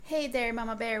Hey there,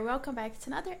 Mama Bear. Welcome back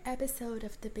to another episode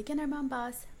of the Beginner Mom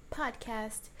Boss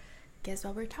podcast. Guess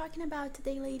what we're talking about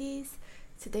today, ladies?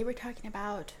 Today we're talking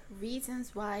about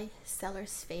reasons why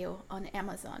sellers fail on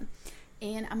Amazon.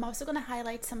 And I'm also going to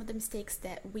highlight some of the mistakes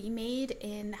that we made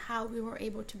and how we were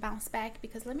able to bounce back,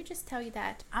 because let me just tell you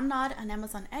that I'm not an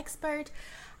Amazon expert.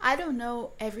 I don't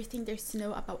know everything there's to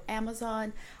know about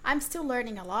Amazon. I'm still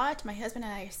learning a lot. My husband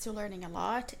and I are still learning a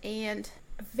lot, and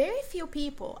very few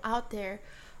people out there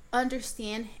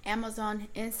understand Amazon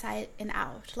inside and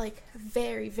out. Like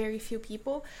very few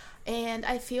people. And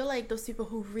I feel like those people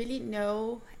who really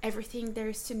know everything there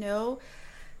is to know,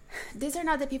 these are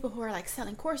not the people who are like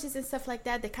selling courses and stuff like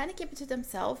that. They kind of keep it to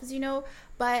themselves,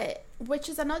 but which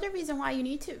is another reason why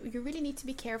you really need to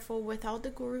be careful with all the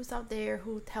gurus out there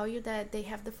who tell you that they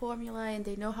have the formula and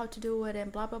they know how to do it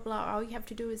and blah blah blah. All you have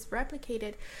to do is replicate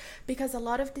it, because a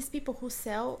lot of these people who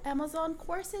sell Amazon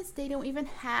courses, they don't even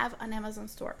have an Amazon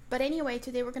store. But anyway,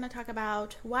 today we're going to talk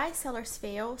about why sellers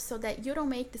fail, so that you don't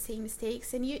make the same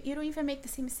mistakes, and you don't even make the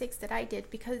same mistakes that I did.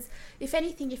 Because if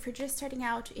anything, if you're just starting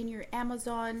out in your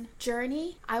Amazon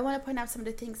journey, I want to point out some of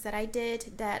the things that I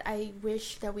did that I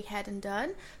wish that we hadn't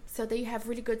done, so that you have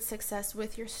really good success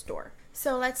with your store.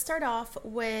 So let's start off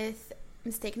with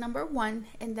mistake number 1,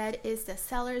 and that is that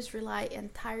sellers rely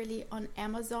entirely on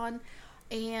Amazon.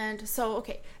 And so,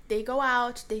 they go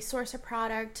out, they source a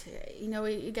product,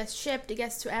 it gets shipped, it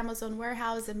gets to Amazon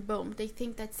warehouse, and boom, they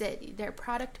think that's it. Their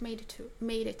product made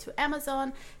it to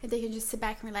Amazon, and they can just sit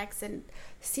back and relax and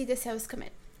see the sales come in.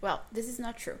 Well, this is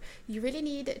not true. You really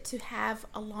need to have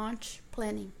a launch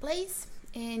plan in place,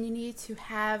 and you need to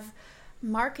have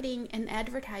marketing and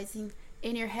advertising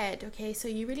in your head, okay? So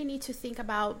you really need to think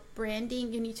about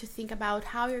branding. You need to think about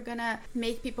how you're gonna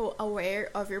make people aware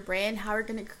of your brand, how you're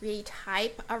gonna create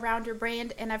hype around your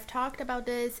brand. And I've talked about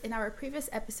this in our previous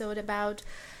episode about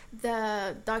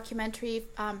the documentary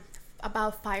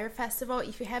about Fyre Festival.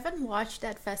 If you haven't watched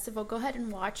that festival, go ahead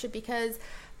and watch it, because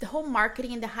the whole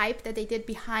marketing and the hype that they did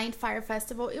behind Fyre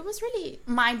Festival, it was really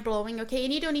mind-blowing, okay?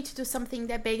 And you don't need to do something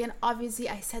that big. And obviously,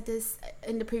 I said this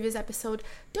in the previous episode,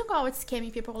 don't go out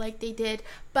scamming people like they did.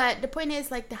 But the point is,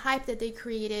 like, the hype that they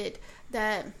created,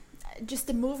 just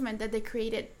the movement that they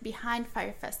created behind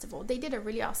Fyre Festival, they did a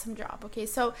really awesome job, okay?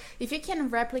 So if you can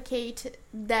replicate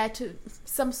that to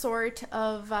some sort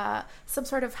of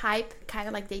hype, kind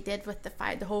of like they did with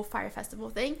the whole Fyre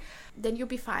Festival thing, then you'll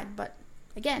be fine. But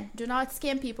again, do not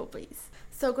scam people, please.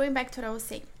 So going back to what I was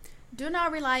saying, do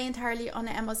not rely entirely on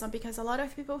Amazon, because a lot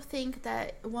of people think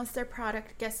that once their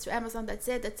product gets to Amazon, that's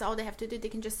it. That's all they have to do. They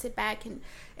can just sit back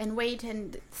and wait,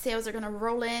 and sales are going to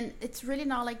roll in. It's really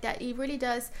not like that. It really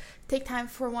does take time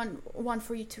for one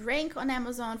for you to rank on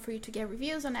Amazon, for you to get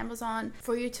reviews on Amazon,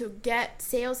 for you to get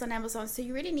sales on Amazon. So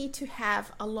you really need to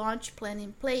have a launch plan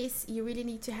in place. You really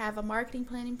need to have a marketing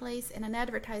plan in place and an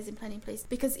advertising plan in place,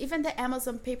 because even the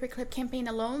Amazon pay-per-click campaign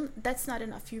alone, that's not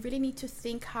enough. You really need to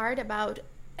think hard about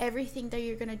everything that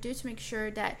you're going to do to make sure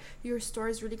that your store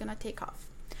is really going to take off.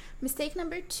 Mistake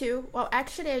number 2, well,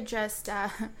 actually I just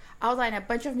outlined a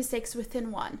bunch of mistakes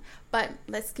within one, but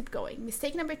let's keep going.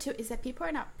 Mistake number 2 is that people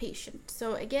are not patient.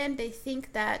 So again, they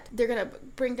think that they're going to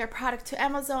bring their product to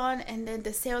Amazon, and then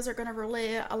the sales are going to roll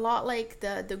in a lot like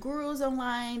the gurus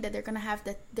online, that they're going to have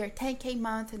their 10K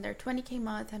month and their 20K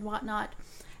month and whatnot.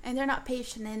 And they're not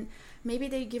patient, and maybe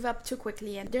they give up too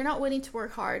quickly, and they're not willing to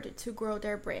work hard to grow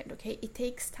their brand, okay? It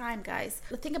takes time, guys.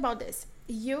 But think about this.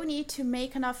 You need to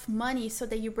make enough money so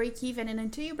that you break even, and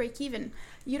until you break even,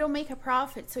 you don't make a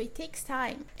profit. So it takes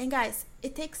time. And guys,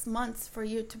 it takes months for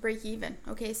you to break even,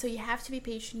 okay? So you have to be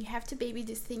patient. You have to baby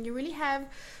this thing. You really have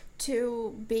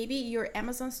to baby your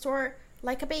Amazon store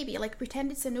like a baby. Like,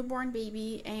 pretend it's a newborn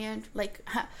baby, and like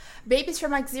babies from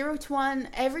like 0 to 1,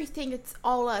 everything, it's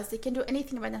all us. They can do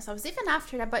anything by themselves, even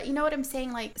after that. But you know what I'm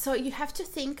saying? Like, so you have to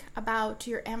think about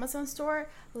your Amazon store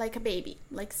like a baby,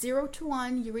 like 0 to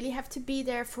 1. You really have to be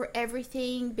there for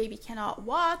everything. Baby cannot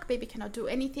walk, baby cannot do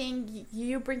anything.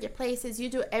 You bring it places, you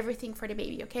do everything for the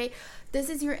baby, okay? This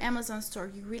is your Amazon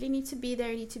store. You really need to be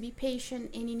there. You need to be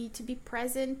patient, and you need to be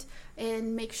present,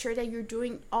 and make sure that you're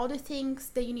doing all the things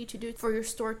that you need to do for your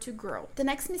store to grow. The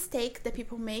next mistake that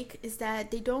people make is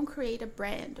that they don't create a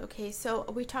brand, okay? So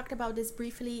we talked about this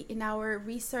briefly in our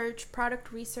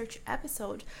product research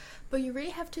episode, but you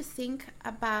really have to think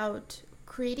about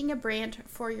creating a brand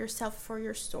for yourself, for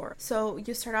your store. So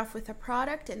you start off with a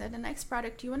product, and then the next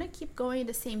product, you want to keep going in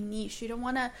the same niche. You don't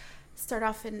want to start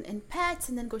off in pets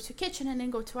and then go to kitchen and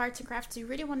then go to arts and crafts. You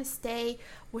really want to stay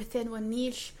within one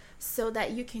niche, so that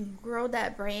you can grow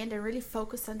that brand and really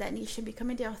focus on that niche and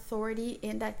becoming the authority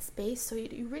in that space. So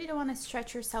you really don't want to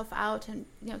stretch yourself out and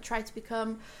try to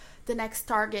become the next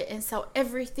Target and sell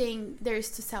everything there is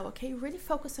to sell, okay? Really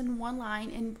focus on one line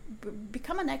and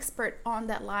become an expert on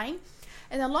that line.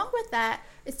 And along with that,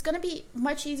 it's going to be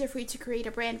much easier for you to create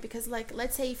a brand, because like,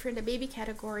 let's say if you're in the baby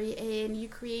category and you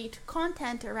create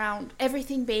content around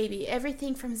everything baby,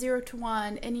 everything from 0 to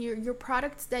 1, and your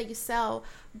products that you sell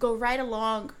go right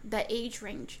along that age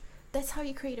range. That's how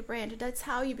you create a brand. That's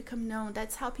how you become known.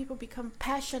 That's how people become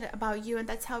passionate about you. And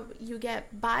that's how you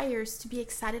get buyers to be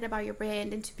excited about your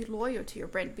brand and to be loyal to your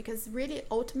brand, because really,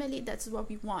 ultimately, that's what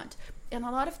we want. And a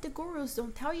lot of the gurus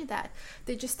don't tell you that.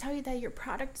 They just tell you that your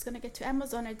product is going to get to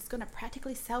Amazon and it's going to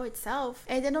practically sell itself.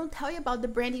 And they don't tell you about the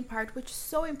branding part, which is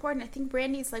so important. I think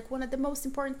branding is like one of the most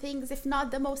important things, if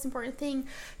not the most important thing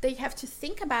that you have to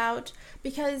think about.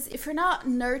 Because if you're not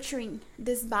nurturing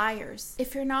these buyers,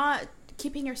 if you're not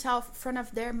keeping yourself in front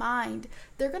of their mind,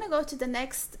 they're going to go to the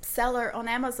next seller on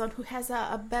Amazon who has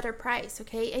a better price,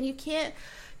 okay? And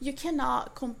you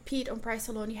cannot compete on price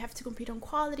alone. You have to compete on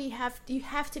quality. You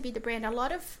have to be the brand. A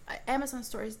lot of Amazon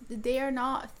stores, they are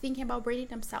not thinking about branding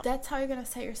themselves. That's how you're going to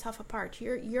set yourself apart.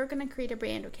 You're going to create a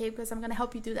brand, okay? Because I'm going to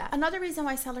help you do that. Another reason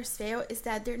why sellers fail is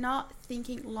that they're not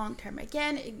thinking long term.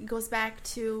 Again, it goes back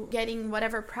to getting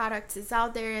whatever products is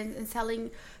out there and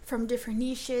selling from different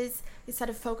niches instead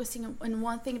of focusing on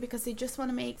one thing, because they just want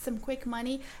to make some quick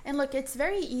money. And look, it's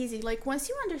very easy. Like, once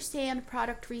you understand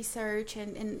product research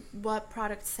and what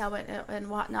products sell and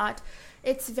whatnot,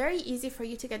 it's very easy for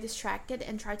you to get distracted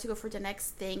and try to go for the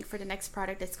next thing, for the next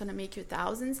product that's going to make you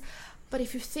thousands. But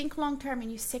if you think long term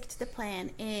and you stick to the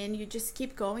plan and you just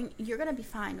keep going, you're going to be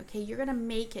fine, okay? You're going to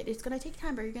make it. It's going to take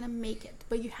time, but you're going to make it.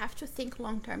 But you have to think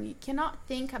long term. You cannot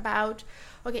think about,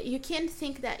 okay, you can't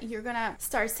think that you're going to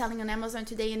start selling on Amazon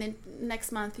today and then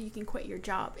next month you can quit your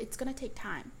job. It's going to take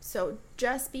time. So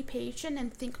just be patient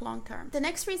and think long term. The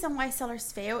next reason why sellers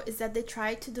fail is that they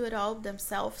try to do it all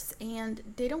themselves and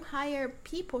they don't hire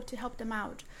people to help them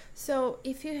out. So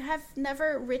if you have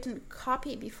never written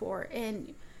copy before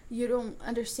and you don't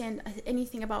understand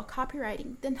anything about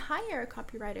copywriting, then hire a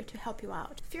copywriter to help you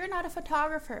out. If you're not a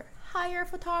photographer, hire a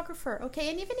photographer, okay?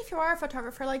 And even if you are a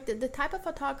photographer, like the type of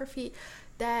photography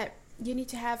that you need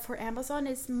to have for Amazon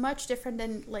is much different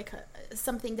than like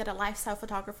something that a lifestyle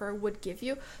photographer would give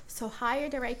you. So hire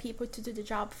the right people to do the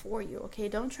job for you, okay?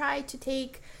 Don't try to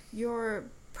take your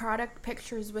product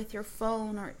pictures with your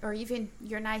phone or even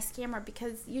your nice camera,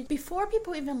 because before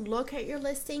people even look at your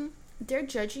listing, they're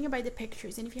judging you by the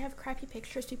pictures, and if you have crappy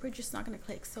pictures, people are just not going to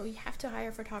click. So you have to hire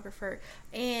a photographer.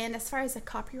 And as far as a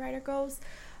copywriter goes,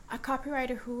 a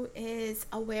copywriter who is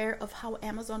aware of how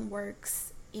Amazon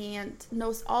works and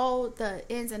knows all the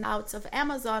ins and outs of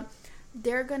Amazon,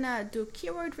 they're gonna do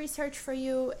keyword research for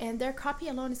you, and their copy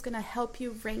alone is gonna help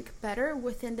you rank better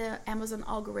within the Amazon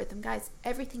algorithm. Guys,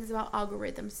 everything is about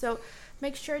algorithms. So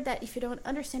make sure that if you don't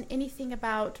understand anything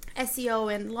about SEO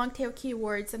and long tail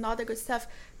keywords and all the good stuff,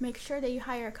 make sure that you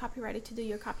hire a copywriter to do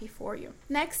your copy for you.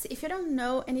 Next, if you don't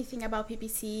know anything about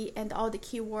PPC and all the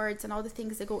keywords and all the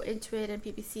things that go into it, and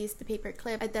PPC is the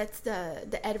pay-per-click, that's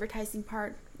the advertising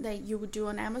part that you would do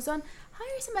on Amazon,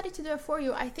 hire somebody to do it for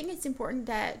you. I think it's important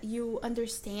that you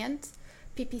understand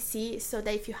PPC so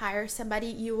that if you hire somebody,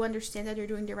 you understand that they're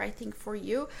doing the right thing for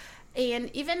you.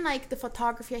 And even like the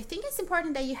photography, I think it's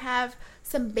important that you have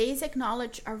some basic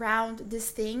knowledge around these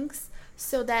things,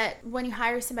 so that when you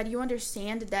hire somebody, you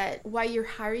understand that what you're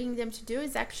hiring them to do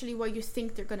is actually what you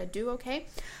think they're going to do, okay?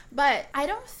 But I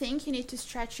don't think you need to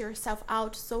stretch yourself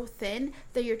out so thin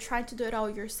that you're trying to do it all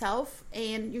yourself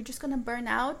and you're just going to burn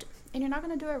out and you're not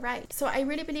going to do it right. So I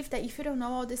really believe that if you don't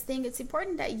know all these things, it's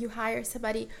important that you hire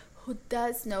somebody who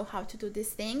does know how to do these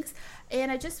things.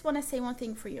 And I just want to say one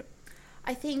thing for you.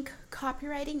 I think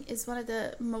copywriting is one of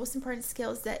the most important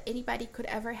skills that anybody could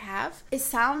ever have. It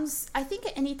sounds, I think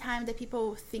any time that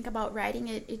people think about writing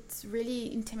it, it's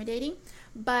really intimidating.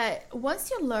 But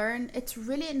once you learn, it's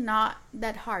really not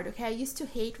that hard, okay? I used to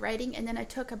hate writing, and then I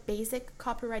took a basic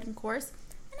copywriting course,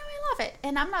 and now I love it.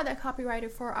 And I'm not a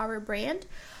copywriter for our brand,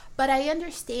 but I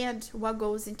understand what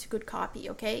goes into good copy,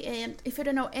 okay? And if you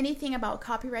don't know anything about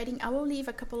copywriting, I will leave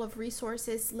a couple of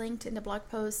resources linked in the blog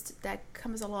post that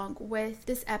comes along with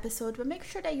this episode. But make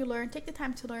sure that you learn, take the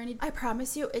time to learn it. I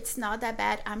promise you, it's not that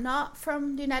bad. I'm not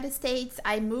from the United States.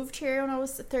 I moved here when I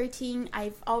was 13.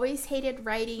 I've always hated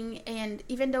writing, and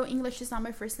even though English is not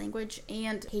my first language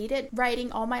and hated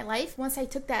writing all my life, once I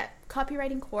took that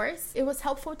copywriting course. It was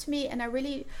helpful to me, and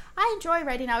I enjoy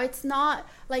writing now. It's not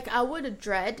like I would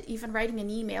dread even writing an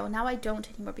email. Now I don't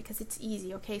anymore because it's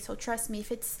easy, okay? So trust me,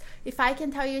 if I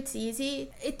can tell you it's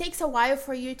easy, it takes a while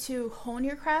for you to hone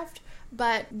your craft,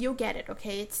 but you'll get it,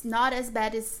 okay? It's not as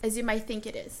bad as you might think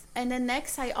it is. And then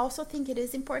next, I also think it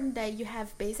is important that you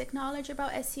have basic knowledge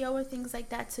about SEO and things like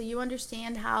that, so you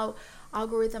understand how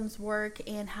algorithms work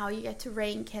and how you get to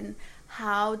rank and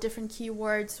how different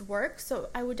keywords work. So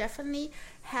I would definitely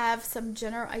have some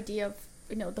general idea of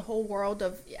the whole world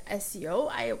of SEO.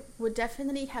 I would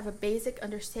definitely have a basic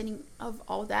understanding of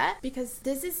all that, because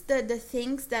this is the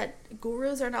things that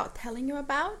gurus are not telling you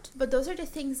about, but those are the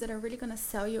things that are really going to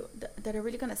sell you, that are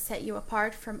really going to set you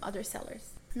apart from other sellers.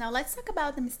 Now let's talk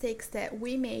about the mistakes that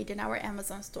we made in our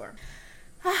Amazon store.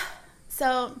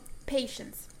 So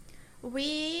patience.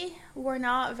 We were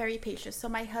not very patient. So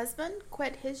my husband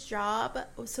quit his job,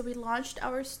 so we launched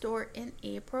our store in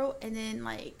April, and then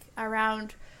like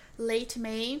around late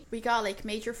May, we got like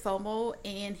major FOMO,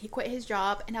 and he quit his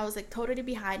job, and I was like totally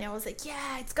behind. I was like,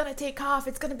 yeah, it's gonna take off,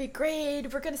 it's gonna be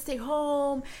great, we're gonna stay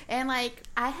home. And like,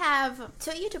 I have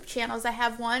 2 YouTube channels. I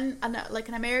have one like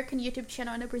an American YouTube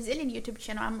channel and a Brazilian YouTube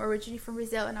channel. I'm originally from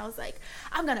Brazil, and I was like,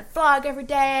 I'm gonna vlog every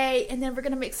day, and then we're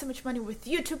gonna make so much money with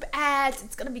YouTube ads,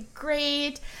 it's gonna be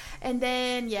great. And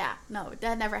then no,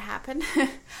 that never happened.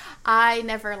 I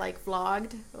never like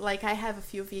vlogged. Like, I have a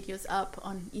few videos up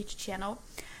on each channel.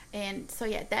 And so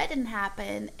that didn't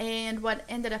happen. And what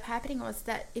ended up happening was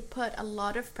that it put a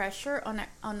lot of pressure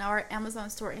on our Amazon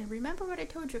store. And remember what I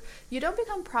told you, you don't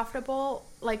become profitable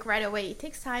like right away. It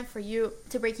takes time for you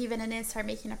to break even and then start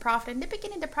making a profit. In the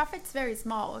beginning, the profit's very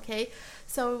small, okay?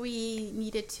 So we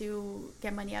needed to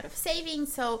get money out of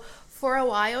savings. So for a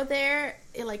while there,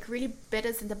 it like really bit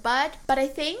us in the butt. But I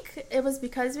think it was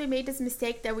because we made this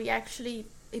mistake that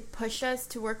it pushed us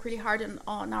to work really hard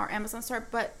on our Amazon store.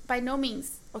 But by no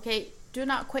means, okay, do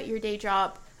not quit your day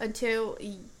job until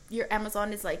your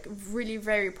Amazon is like really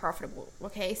very profitable,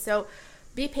 okay? So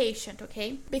be patient,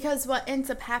 okay? Because what ends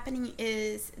up happening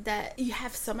is that you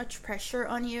have so much pressure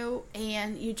on you,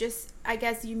 and you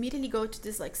immediately go to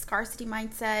this like scarcity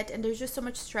mindset, and there's just so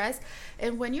much stress.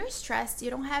 And when you're stressed,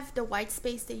 you don't have the white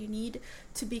space that you need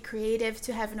to be creative,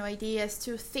 to have new ideas,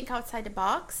 to think outside the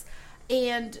box.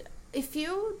 And if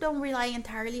you don't rely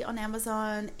entirely on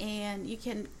Amazon, and you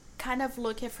can kind of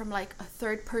look at it from like a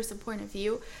third person point of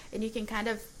view, and you can kind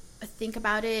of think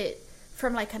about it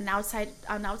from like an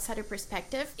outsider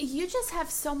perspective, you just have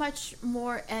so much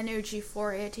more energy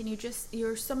for it, and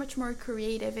you're so much more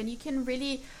creative, and you can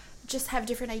really just have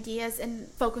different ideas and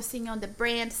focusing on the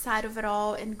brand side of it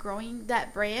all and growing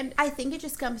that brand. I think it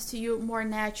just comes to you more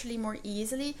naturally, more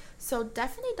easily. So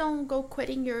definitely don't go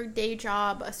quitting your day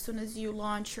job as soon as you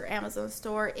launch your Amazon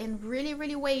store, and really,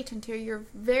 really wait until you're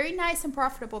very nice and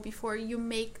profitable before you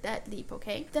make that leap,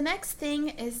 okay? The next thing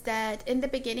is that in the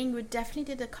beginning, we definitely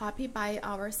did the copy by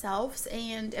ourselves,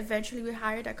 and eventually we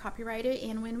hired a copywriter.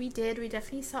 And when we did, we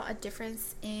definitely saw a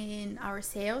difference in our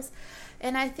sales.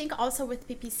 And I think also with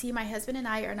PPC, my husband and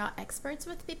I are not experts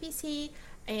with PPC,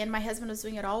 and my husband was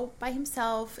doing it all by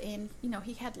himself, and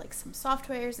he had like some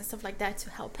softwares and stuff like that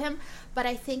to help him. But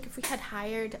I think if we had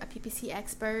hired a PPC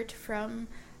expert from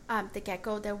the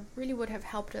get-go, that really would have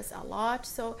helped us a lot.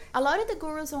 So a lot of the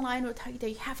gurus online will tell you that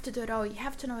you have to do it all, you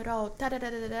have to know it all, da da da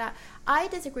da da. I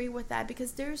disagree with that,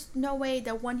 because there's no way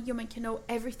that one human can know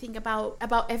everything about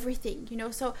everything,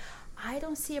 so I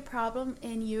don't see a problem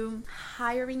in you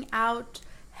hiring out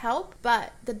help,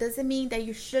 but that doesn't mean that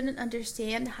you shouldn't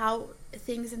understand how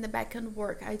things in the back end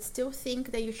work. I still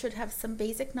think that you should have some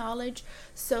basic knowledge,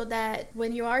 so that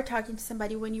when you are talking to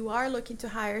somebody, when you are looking to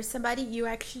hire somebody, you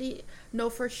actually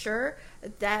know for sure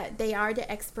that they are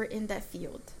the expert in that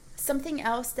field. Something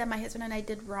else that my husband and I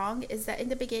did wrong is that in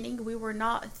the beginning, we were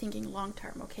not thinking long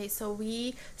term, okay? So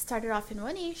we started off in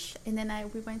one niche, and then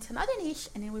we went to another niche,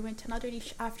 and then we went to another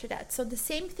niche after that. So the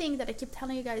same thing that I keep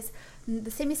telling you guys, the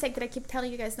same mistake that I keep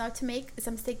telling you guys not to make, is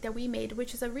a mistake that we made,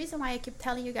 which is a reason why I keep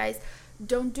telling you guys,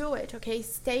 don't do it, okay?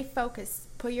 Stay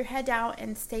focused, put your head down,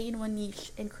 and stay in one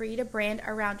niche, and create a brand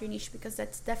around your niche, because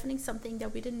that's definitely something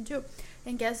that we didn't do.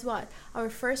 And guess what?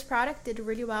 Our first product did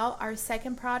really well. Our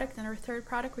second product and our third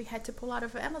product, we had to pull out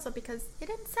of Amazon because it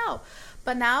didn't sell.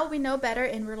 But now we know better,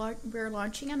 and we're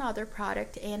launching another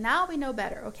product, and now we know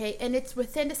better, okay? And it's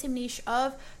within the same niche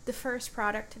of the first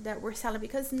product that we're selling,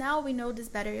 because now we know this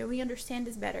better, and we understand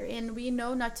this better, and we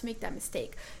know not to make that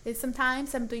mistake. And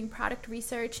sometimes I'm doing product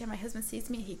research, and my husband sees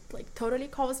me, he like totally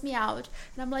calls me out,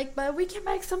 and I'm like, but we can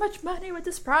make so much money with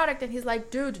this product. And he's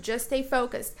like, dude, just stay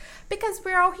focused, because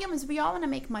we're all humans, we all want to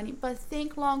make money, but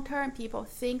think long term, people.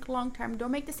 Think long term.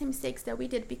 Don't make the same mistakes that we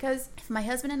did, because if my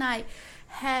husband and I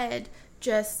had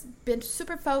just been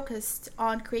super focused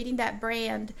on creating that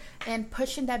brand and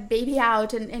pushing that baby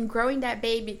out and growing that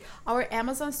baby, our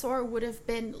Amazon store would have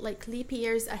been like leap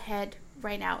years ahead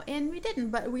right now. And we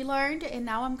didn't, but we learned, and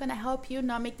now I'm gonna help you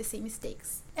not make the same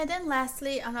mistakes. And then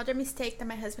lastly, another mistake that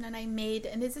my husband and I made,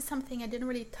 and this is something I didn't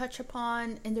really touch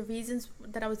upon in the reasons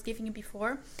that I was giving you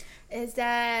before, is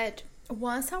that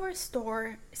once our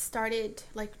store started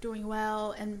like doing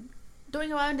well in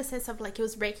the sense of like it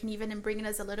was breaking even and bringing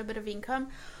us a little bit of income,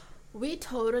 we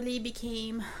totally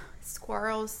became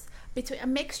squirrels, a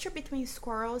mixture between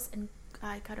squirrels and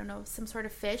like, I don't know, some sort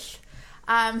of fish.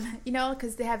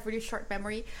 Because they have really short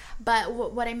memory. But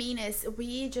what I mean is,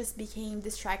 we just became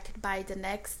distracted by the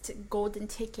next golden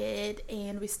ticket,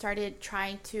 and we started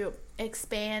trying to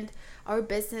expand our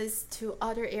business to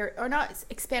other areas, or not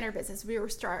expand our business.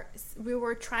 We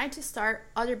were trying to start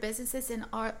other businesses in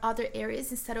other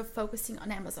areas instead of focusing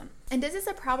on Amazon. And this is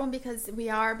a problem because we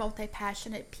are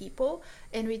multi-passionate people,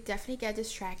 and we definitely get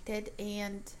distracted,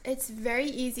 and it's very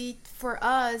easy for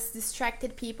us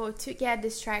distracted people to get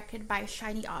distracted by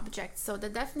shiny objects. So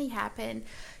that definitely happened,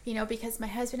 because my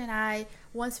husband and I,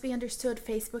 once we understood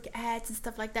Facebook ads and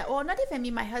stuff like that, well, not even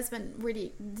me, my husband,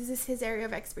 really, this is his area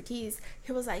of expertise.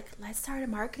 He was like, let's start a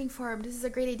marketing firm. This is a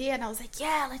great idea. And I was like,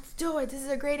 yeah, let's do it. This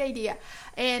is a great idea.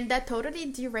 And that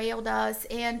totally derailed us.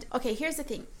 And okay, here's the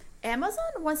thing. Amazon,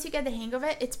 once you get the hang of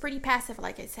it, it's pretty passive,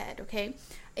 like I said, okay?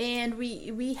 And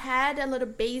we had a little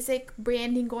basic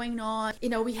branding going on.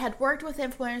 We had worked with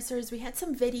influencers. We had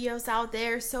some videos out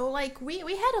there. So like we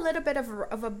had a little bit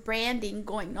of a branding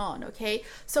going on, okay?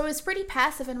 So it's pretty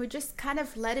passive, and we just kind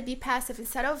of let it be passive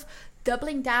instead of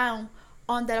doubling down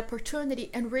on that opportunity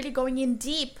and really going in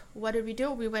deep. What did we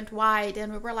do? We went wide,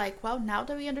 and we were like, well, now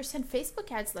that we understand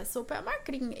Facebook ads, let's open a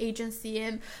marketing agency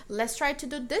and let's try to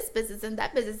do this business and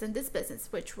that business and this business,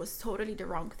 which was totally the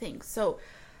wrong thing. So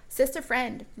sister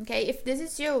friend, okay, if this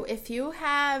is you, if you're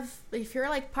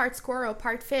like part squirrel,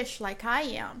 part fish like I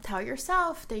am, tell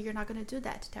yourself that you're not going to do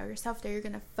that. Tell yourself that you're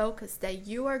going to focus, that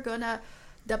you are going to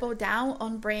double down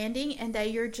on branding, and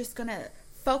that you're just going to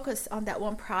focus on that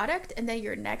one product, and then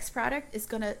your next product is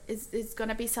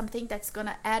gonna be something that's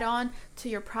gonna add on to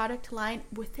your product line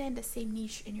within the same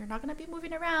niche, and you're not gonna be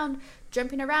moving around,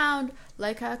 jumping around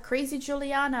like a crazy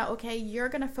Juliana. Okay, you're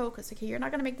gonna focus. Okay, you're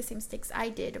not gonna make the same mistakes I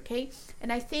did. Okay,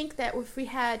 and I think that if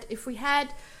we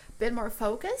had been more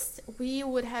focused, we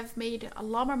would have made a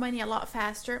lot more money a lot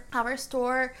faster. Our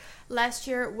store last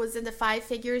year was in the 5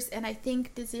 figures, and I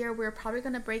think this year we're probably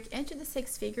going to break into the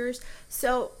 6 figures.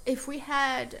 So if we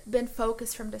had been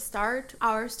focused from the start,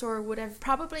 our store would have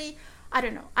probably, I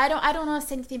don't know, I don't want to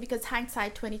say anything because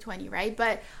hindsight 2020, right?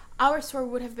 But our store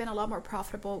would have been a lot more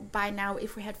profitable by now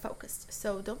if we had focused.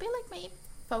 So don't be like me.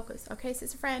 Focus, okay,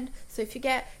 sister friend? So if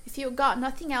you got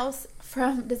nothing else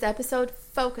from this episode,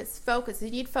 focus. You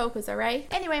need focus, all right?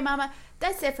 Anyway, mama,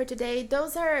 that's it for today.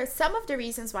 Those are some of the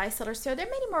reasons why sellers fail. There are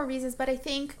many more reasons, but I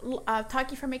think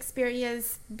talking from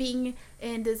experience, being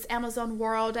in this Amazon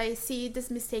world, I see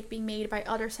this mistake being made by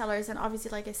other sellers, and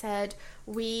obviously, like I said,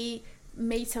 we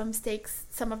made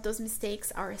some of those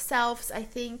mistakes ourselves. I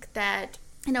think that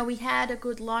we had a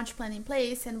good launch plan in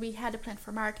place, and we had a plan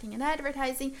for marketing and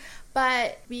advertising,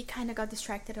 but we kind of got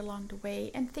distracted along the way,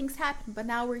 and things happened. But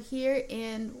now we're here,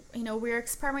 and we're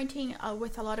experimenting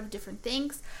with a lot of different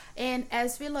things, and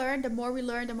as we learn, the more we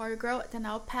grow, then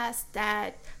I'll pass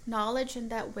that knowledge and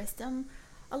that wisdom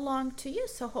along to you.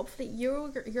 So hopefully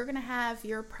you're gonna have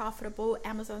your profitable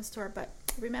Amazon store. But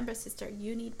remember, sister,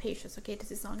 you need patience, okay?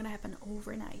 This is not gonna happen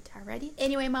overnight. Alrighty?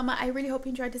 Anyway, mama, I really hope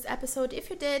you enjoyed this episode. If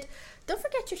you did, don't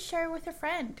forget to share with a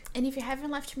friend. And if you haven't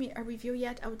left me a review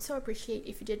yet, I would so appreciate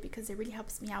if you did, because it really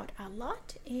helps me out a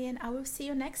lot. And I will see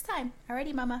you next time.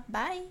 Alrighty, mama, bye.